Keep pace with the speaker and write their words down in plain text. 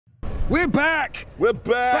We're back! We're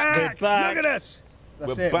back! We're back! Look at us!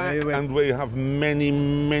 We're back, and we have many,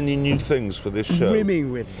 many new things for this show.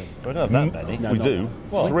 Brimming with them. We don't have that many. No, we do.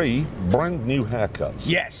 What? 3 brand new haircuts.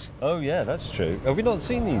 Yes. Oh yeah, that's true. Have we not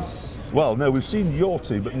seen these? Well, no, we've seen your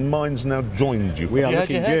two, but mine's now joined you. We are you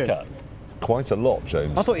looking had your good. haircut? Quite a lot,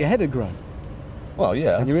 James. I thought your head had grown. Well,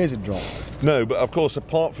 yeah. And your ears had dropped. No, but of course,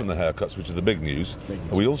 apart from the haircuts, which are the big news,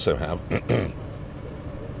 we also have...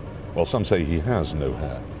 well, some say he has no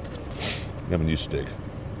hair. We have a new Stig.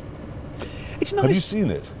 It's nice. Have you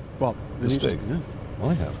seen it? What? The Stig? No.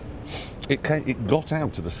 I have. It got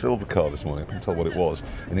out of the silver car this morning, I can tell what it was,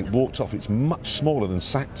 and it walked off. It's much smaller than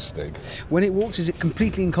Sack's Stig. When it walks, is it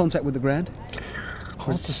completely in contact with the ground?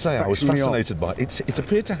 Hard to say. I was fascinated by it. It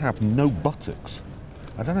appeared to have no buttocks.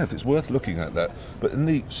 I don't know if it's worth looking at that, but in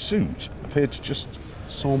the suit appeared to just...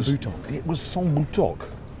 Sans buttock. It was sans buttock.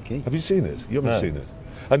 Okay. Have you seen it? You haven't seen it.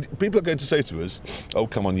 And people are going to say to us, oh,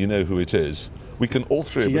 come on, you know who it is. We can all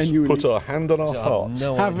three of us put our hand on our hearts.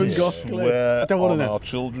 Haven't got a clue. Swear I don't want on to know. our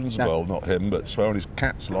children's, well, not him, but swear on his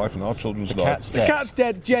cat's life and our children's life. Cat's The dead. cat's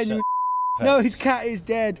dead, genuine. No, his cat is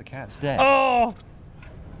dead. The cat's dead. Oh!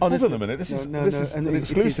 Hold on a minute, this is an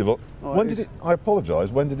exclusive. When did it... I apologise,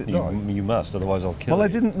 when did it die? You must, otherwise I'll kill you. Well, I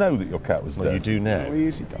didn't know that your cat was dead. Well, you do now. Well, he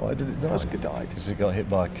died. Why did it die? Oscar died. Because it got hit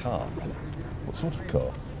by a car. What sort of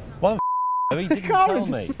car? Well, he didn't tell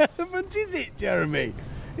me. Relevant, is it, Jeremy?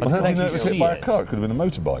 Well, how do you know it was hit by a it. car? It could have been a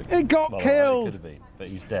motorbike. It got Well, It killed. could have been, but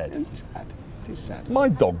he's dead. It's sad. It is sad. My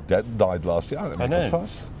dog died last year. I don't make know. a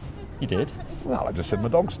fuss. You did? Well, I just said my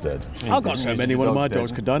dog's dead. I've got so many. One of my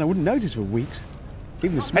dogs could die, and I wouldn't notice for weeks.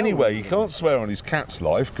 Even the smell. Anyway, he can't swear on his cat's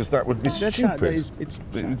life because that would be That's stupid. sad. It's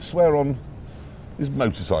He'd swear on his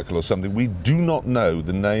motorcycle or something. We do not know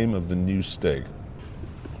the name of the new Stig.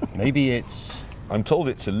 Maybe it's... I'm told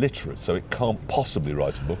it's illiterate, so it can't possibly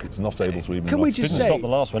write a book. It's not able to even Can write we a just Didn't say- stop the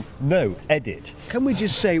last one. No, edit. Can we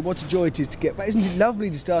just say what a joy it is to get back? Isn't it lovely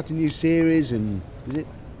to start a new series? And is it?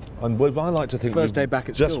 And well, I like to think First day back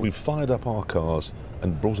at school. we've fired up our cars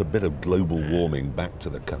and brought a bit of global warming back to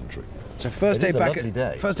the country. So first It day is a back lovely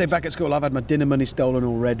day. first day back at school. I've had my dinner money stolen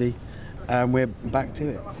already, and we're back to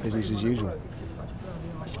it. Business as usual.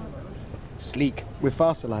 Sleek. We're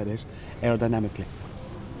faster like this, aerodynamically.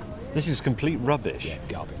 This is complete rubbish. Yeah,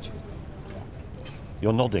 garbage.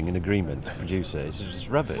 You're nodding in agreement, producer. It's just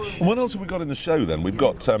rubbish. And what else have we got in the show then? We've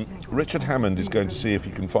got Richard Hammond is going to see if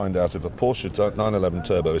he can find out if a Porsche 911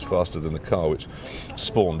 Turbo is faster than the car which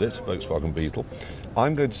spawned it, Volkswagen Beetle.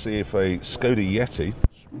 I'm going to see if a Skoda Yeti,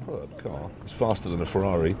 superb car, is faster than a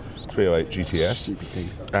Ferrari 308 GTS. Stupid thing.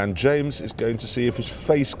 And James is going to see if his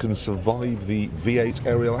face can survive the V8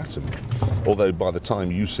 Ariel Atom. Although by the time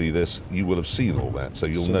you see this, you will have seen all that, so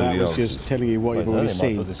you'll know that the was answers. just telling you what you've Well, already they might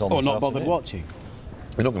seen, put this on or this not bothered afternoon. watching.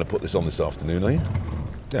 You're not going to put this on this afternoon, are you?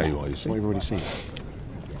 There you are, you see. What you've already seen. You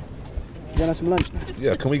going to have some lunch now?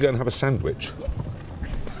 Yeah, can we go and have a sandwich?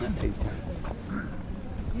 Tea's time.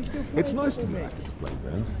 It's nice to be back at the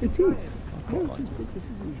playground. It is. Yeah, it is business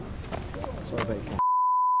as usual. Sorry about you.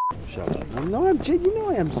 Shut up. No, you know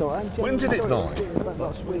I am sorry. I'm When did it die? About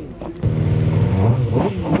last week.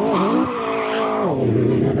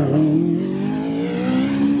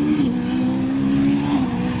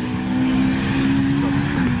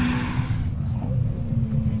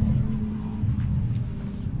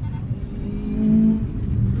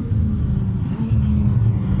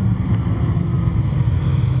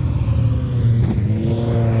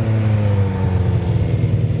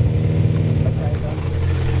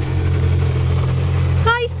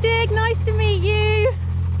 Hi Stig, nice to meet you.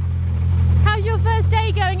 How's your first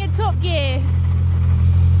day going at Top Gear?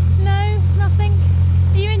 No, nothing?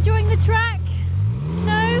 Are you enjoying the track?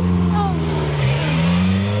 No? Oh.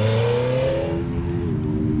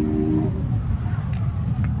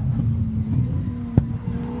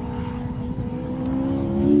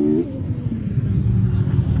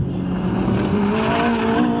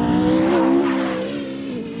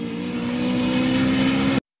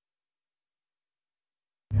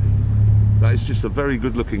 That is just a very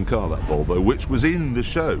good looking car, that Volvo, which was in the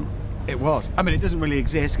show. It was. I mean, it doesn't really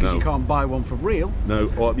exist because No. you can't buy one for real.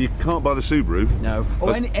 No, or you can't buy the Subaru. No.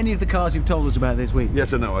 Or That's- any of the cars you've told us about this week.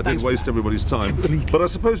 Yes, I know, I did Thanks for waste that. everybody's time. Completely. But I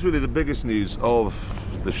suppose really the biggest news of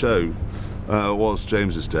the show was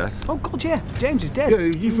James's death. Oh God, yeah, James is dead. Yeah,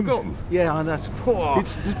 you've forgotten. Yeah, that's poor.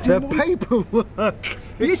 It's the paperwork.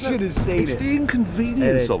 You should have seen It's it. the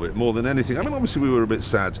inconvenience of it more than anything. I mean, obviously we were a bit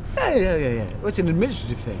sad. Yeah. Well, it's an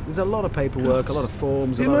administrative thing. There's a lot of paperwork, a lot of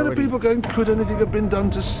forms. The amount of people going, could anything have been done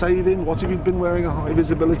to save him? What if he'd been wearing a high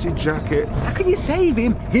visibility jacket? How can you save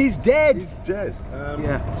him? He's dead. He's dead.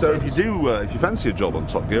 Yeah. So if you fancy a job on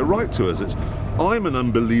Top Gear, write to us. I'm an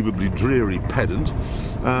unbelievably dreary pedant.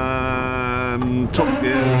 Top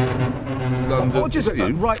Gear, London. Or just is that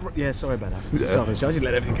you? right. Yeah, sorry about that. Yeah. Sorry, I just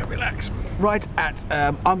let everything go. Relax. Right at.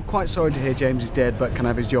 I'm quite sorry to hear James is dead, but can I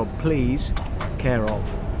have his job, please? Care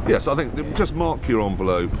of. Yes, I think just mark your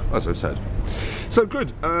envelope, as I've said. So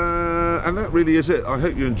good, and that really is it. I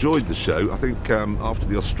hope you enjoyed the show. I think after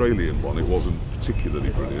the Australian one, it wasn't particularly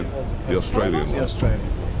brilliant. The Australian one. The Australian.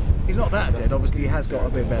 He's not that dead. Obviously, he has got a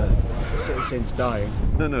bit better since dying.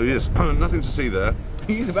 No, he is. Nothing to see there.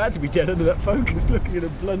 He's about to be dead under that focus. Look, he's going to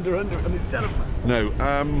blunder under it on his telephone. No.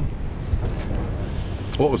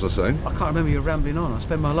 What was I saying? I can't remember you rambling on. I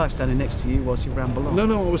spent my life standing next to you whilst you ramble on.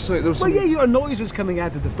 No, I was saying there was. Well, yeah, a noise was coming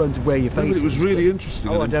out of the front of where your face. No, but it was really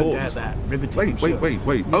interesting. Oh, and I don't important. doubt that. Riveting.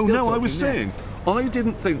 Wait. Oh no, I was saying. I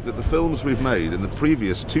didn't think that the films we've made in the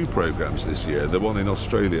previous 2 programmes this year, the one in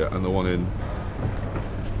Australia and the one in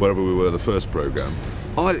wherever we were, the first programme,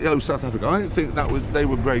 South Africa, I didn't think they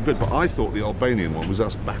were very good, but I thought the Albanian one was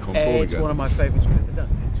us back on form It's again. one of my favourites we've ever done,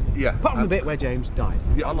 actually. Yeah. Apart from the bit where James died.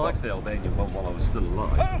 Yeah, I liked the Albanian one while I was still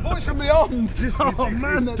alive. Oh, voice from beyond! It's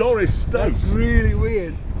Doris Stokes. That's really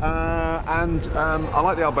weird. And I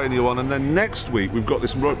like the Albania one, and then next week we've got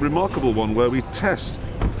this remarkable one where we test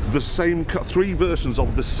the same 3 versions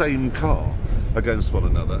of the same car against one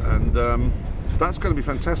another, and that's going to be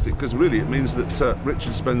fantastic, because really it means that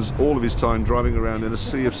Richard spends all of his time driving around in a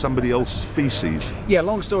sea of somebody else's feces. Yeah,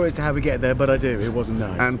 long story as to how we get there, but I do. It wasn't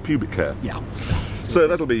nice. And pubic hair. Yeah. So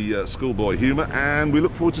that'll be schoolboy humour, and we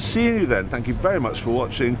look forward to seeing you then. Thank you very much for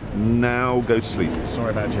watching. Now go to sleep. Sorry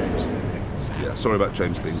about James. Yeah, sorry about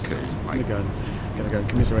James being killed. I'm gonna go and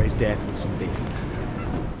commiserate his death with somebody.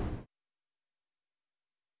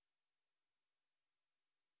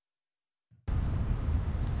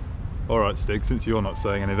 Alright Stig, since you're not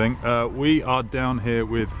saying anything, we are down here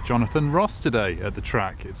with Jonathan Ross today at the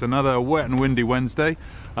track. It's another wet and windy Wednesday,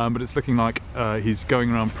 but it's looking like he's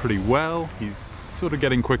going around pretty well. He's sort of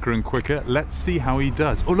getting quicker and quicker. Let's see how he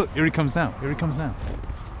does. Oh look, here he comes now, here he comes now.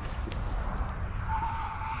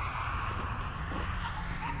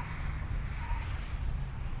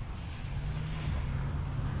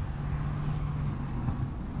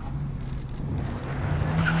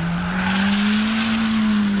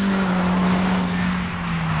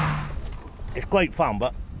 It's great fun,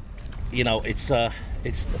 but you know, it's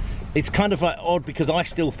kind of like odd, because I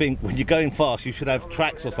still think when you're going fast you should have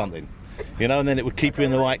tracks or something, you know, and then it would keep you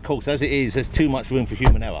in the right course. As it is, there's too much room for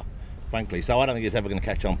human error, frankly, so I don't think it's ever going to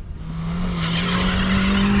catch on.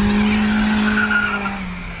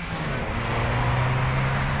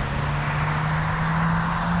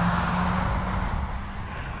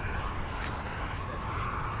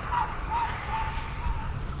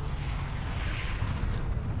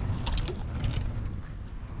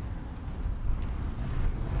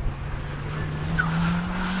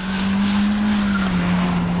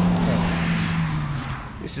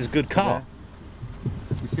 This is a good car.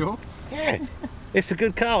 You sure? Yeah, it's a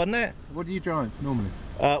good car, isn't it? What do you drive normally?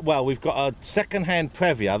 Well, we've got a second-hand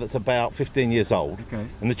Previa that's about 15 years old, Okay.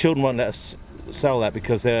 and the children won't let us sell that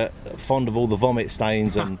because they're fond of all the vomit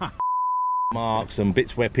stains and marks and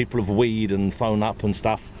bits where people have weed and thrown up and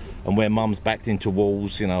stuff, and where mum's backed into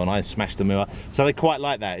walls, you know, and I smashed the mirror. So they quite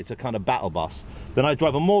like that. It's a kind of battle bus. Then I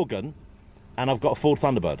drive a Morgan, and I've got a Ford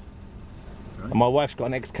Thunderbird. And my wife's got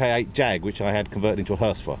an XK8 Jag, which I had converted into a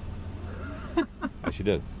hearse for. As you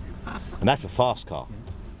do. And that's a fast car.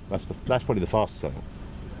 That's probably the fastest thing.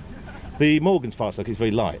 The Morgan's fast, like it's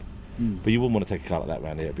very light. But you wouldn't want to take a car like that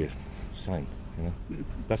around here. It'd be the same, you know.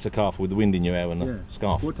 That's a car with the wind in your hair and the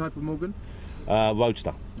scarf. What type of Morgan?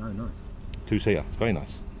 Roadster. Oh, nice. 2-seater. It's very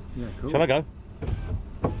nice. Yeah, cool. Shall I go?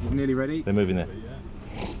 You're nearly ready? They're moving there.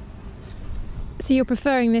 So you're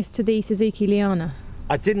preferring this to the Suzuki Liana?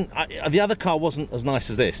 The other car wasn't as nice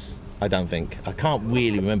as this, I don't think. I can't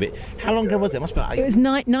really remember it. How long ago was it? It must be like It was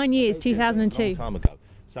 9 years, a 2002. long time ago.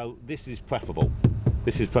 So this is preferable.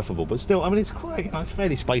 This is preferable, but still, I mean, it's quite, you know, it's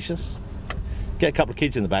fairly spacious. Get a couple of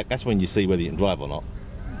kids in the back, that's when you see whether you can drive or not.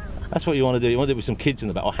 That's what you want to do. You want to do it with some kids in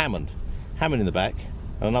the back, or Hammond in the back,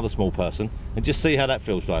 and another small person, and just see how that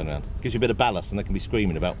feels driving around. Gives you a bit of ballast, and they can be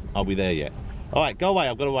screaming about, "Are we there yet?" All right, go away.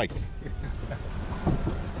 I've got a race.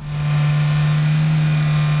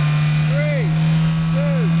 3,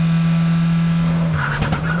 2,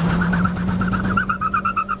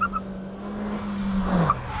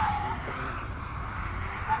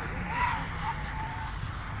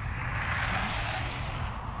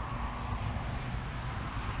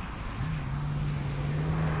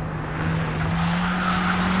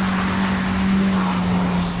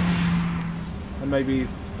 maybe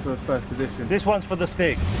for first position. This one's for the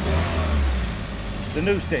Stig. The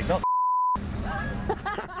new Stig, not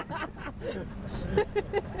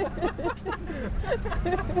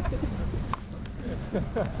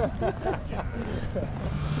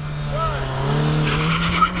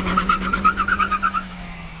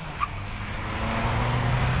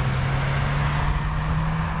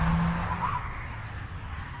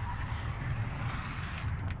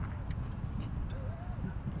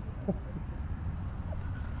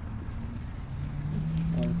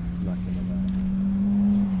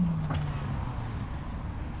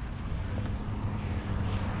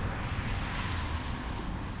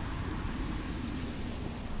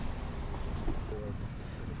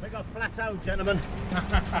plateau, gentlemen.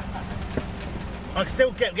 I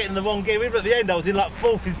still kept getting the wrong gear. Even at the end I was in like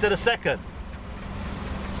 4th instead of 2nd.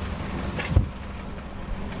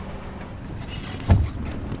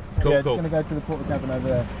 Cool, yeah, cool. Just going to go to the quarter cabin over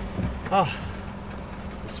there. Oh,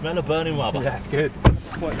 the smell of burning rubber. Yeah, that's good.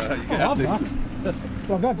 Quite know how you get out this.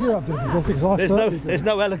 Well, I'm glad you're up difficulty because There's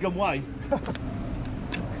no elegant way.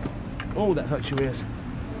 Oh, that hurts your ears.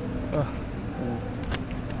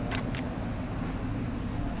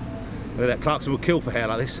 Look at that, Clarkson will kill for hair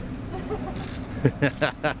like this.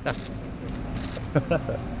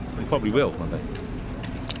 He probably will one day.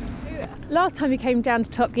 Last time you came down to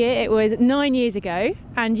Top Gear, it was 9 years ago,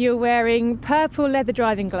 and you were wearing purple leather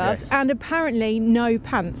driving gloves and apparently no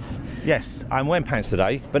pants. Yes, I'm wearing pants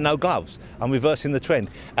today, but no gloves. I'm reversing the trend.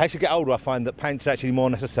 As you get older, I find that pants are actually more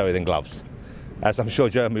necessary than gloves. As I'm sure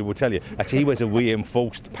Jeremy will tell you. Actually, he wears a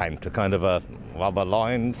reinforced pant, a kind of a rubber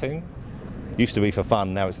line thing. Used to be for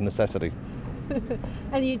fun, now it's a necessity.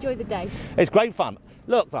 And you enjoyed the day? It's great fun.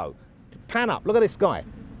 Look though, pan up, look at this sky.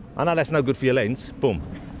 I know that's no good for your lens, boom.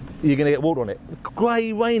 You're going to get water on it.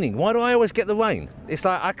 Grey, raining. Why do I always get the rain? It's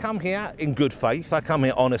like I come here in good faith, I come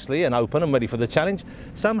here honestly and open and ready for the challenge.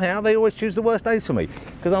 Somehow they always choose the worst days for me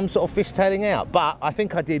because I'm sort of fishtailing out. But I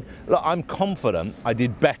think I did, look, I'm confident I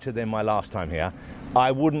did better than my last time here.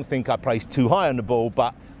 I wouldn't think I placed too high on the ball,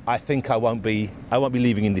 but I think I won't be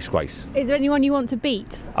leaving in disgrace. Is there anyone you want to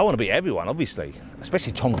beat? I want to beat everyone, obviously,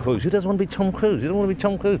 especially Tom Cruise. Who doesn't want to be Tom Cruise? Who doesn't want to be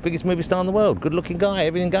Tom Cruise? Biggest movie star in the world, good-looking guy,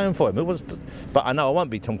 everything going for him. But I know I won't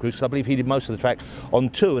beat Tom Cruise because I believe he did most of the track on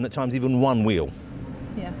 2 and at times even 1 wheel.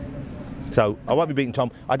 Yeah. So I won't be beating Tom.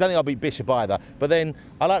 I don't think I'll beat Bishop either. But then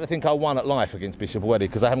I like to think I won at life against Bishop already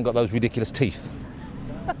because I haven't got those ridiculous teeth,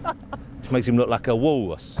 which makes him look like a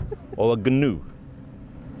walrus or a gnu.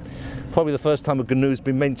 Probably the first time a gnu's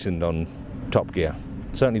been mentioned on Top Gear,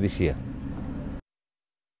 certainly this year.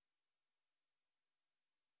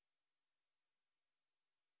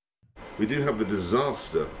 We do have the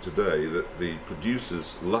disaster today that the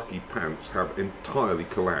producer's lucky pants have entirely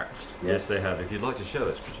collapsed. Yes, they have. If you'd like to show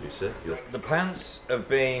us, producer. The pants have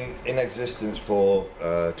been in existence for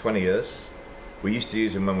 20 years. We used to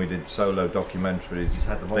use them when we did solo documentaries.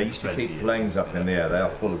 They used to keep planes up in the air. They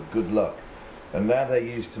are full of good luck. And now they're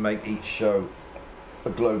used to make each show a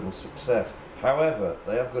global success. However,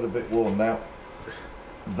 they have got a bit worn now.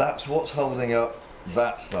 That's what's holding up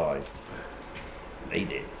that side. They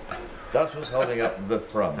did. That's what's holding up the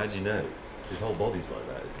front. How do you know? His whole body's like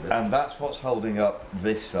that, isn't it? And that's what's holding up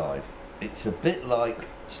this side. It's a bit like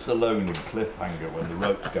Stallone in Cliffhanger when the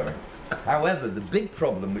rope's going. However, the big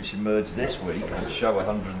problem which emerged this week on show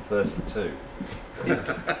 132 is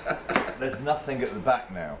there's nothing at the back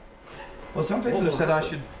now. Well, some people have said I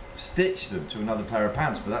should stitch them to another pair of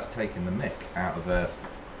pants, but that's taking the mick out of their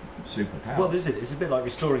superpower. Well, is it? It's a bit like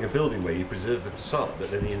restoring a building where you preserve the facade, but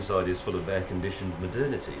then the inside is full of air-conditioned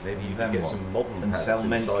modernity. Maybe you could get some modern pants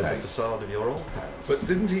inside the facade of your old pants. But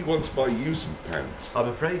didn't he once buy you some pants? I'm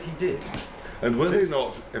afraid he did. And were they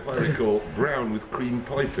not, if I recall, brown with cream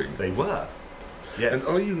piping? They were. Yes. And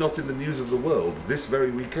are you not in the news of the world this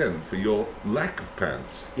very weekend for your lack of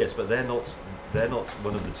pants? Yes, but they're not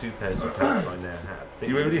one of the 2 pairs of pants I now have.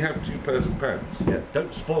 You only have 2 pairs of pants? Yeah,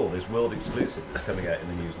 don't spoil this world exclusive that's coming out in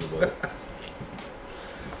the news of the world.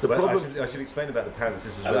 I should explain about the pants.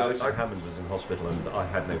 This is when Richard Hammond was in hospital and I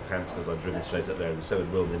had no pants because I'd driven straight up there, and so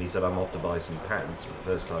had Will, and he said, I'm off to buy some pants for the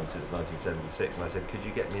first time since 1976, and I said, could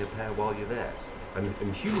you get me a pair while you're there?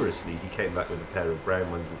 And humorously, he came back with a pair of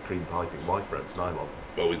brown ones with cream piping, white fronts, nylon.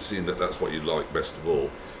 Well, we'd seen that that's what you like best of all.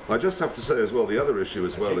 I just have to say as well, the other issue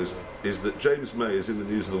as well is that James May is in the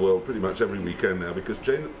news of the world pretty much every weekend now, because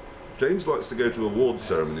James likes to go to awards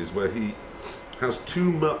ceremonies where he has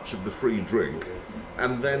too much of the free drink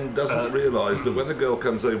and then doesn't realise that when a girl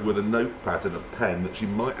comes over with a notepad and a pen that she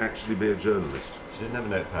might actually be a journalist. She didn't have a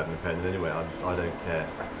notepad and a pen, and anyway, I don't care.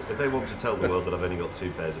 If they want to tell the world that I've only got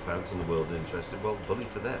 2 pairs of pants and the world's interested, well, bully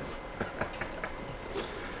for them.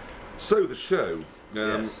 So the show.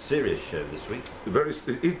 Yes, serious show this week.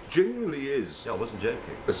 It genuinely is. Yeah, I wasn't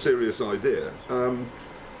joking. A serious idea,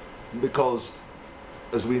 because,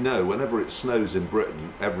 as we know, whenever it snows in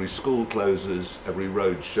Britain, every school closes, every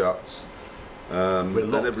road shuts. We're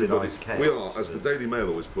locked in ice chaos. We are, as the Daily Mail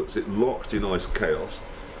always puts it, locked in ice chaos.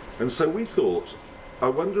 And so we thought, I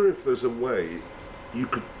wonder if there's a way you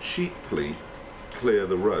could cheaply clear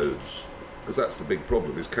the roads, because that's the big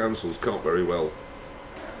problem. Is councils can't very well.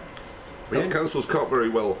 Councils can't very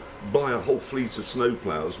well buy a whole fleet of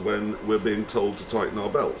snowplows when we're being told to tighten our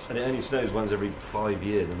belts. And it only snows once every 5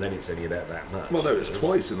 years, and then it's only about that much. Well, no, it's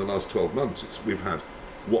twice in the last 12 months. We've had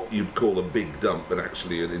what you'd call a big dump, but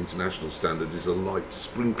actually in international standards is a light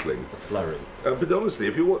sprinkling. A flurry. But honestly,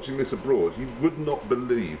 if you're watching this abroad, you would not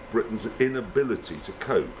believe Britain's inability to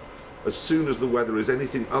cope as soon as the weather is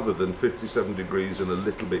anything other than 57 degrees and a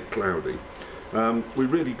little bit cloudy. We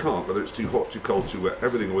really can't, whether it's too hot, too cold, too wet,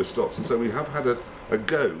 everything always stops. And so we have had a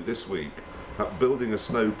go this week at building a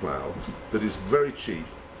snowplow that is very cheap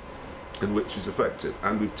and which is effective,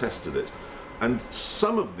 and we've tested it. And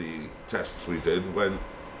some of the tests we did went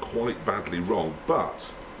quite badly wrong, but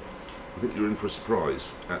I think you're in for a surprise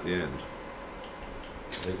at the end.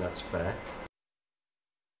 I think that's fair.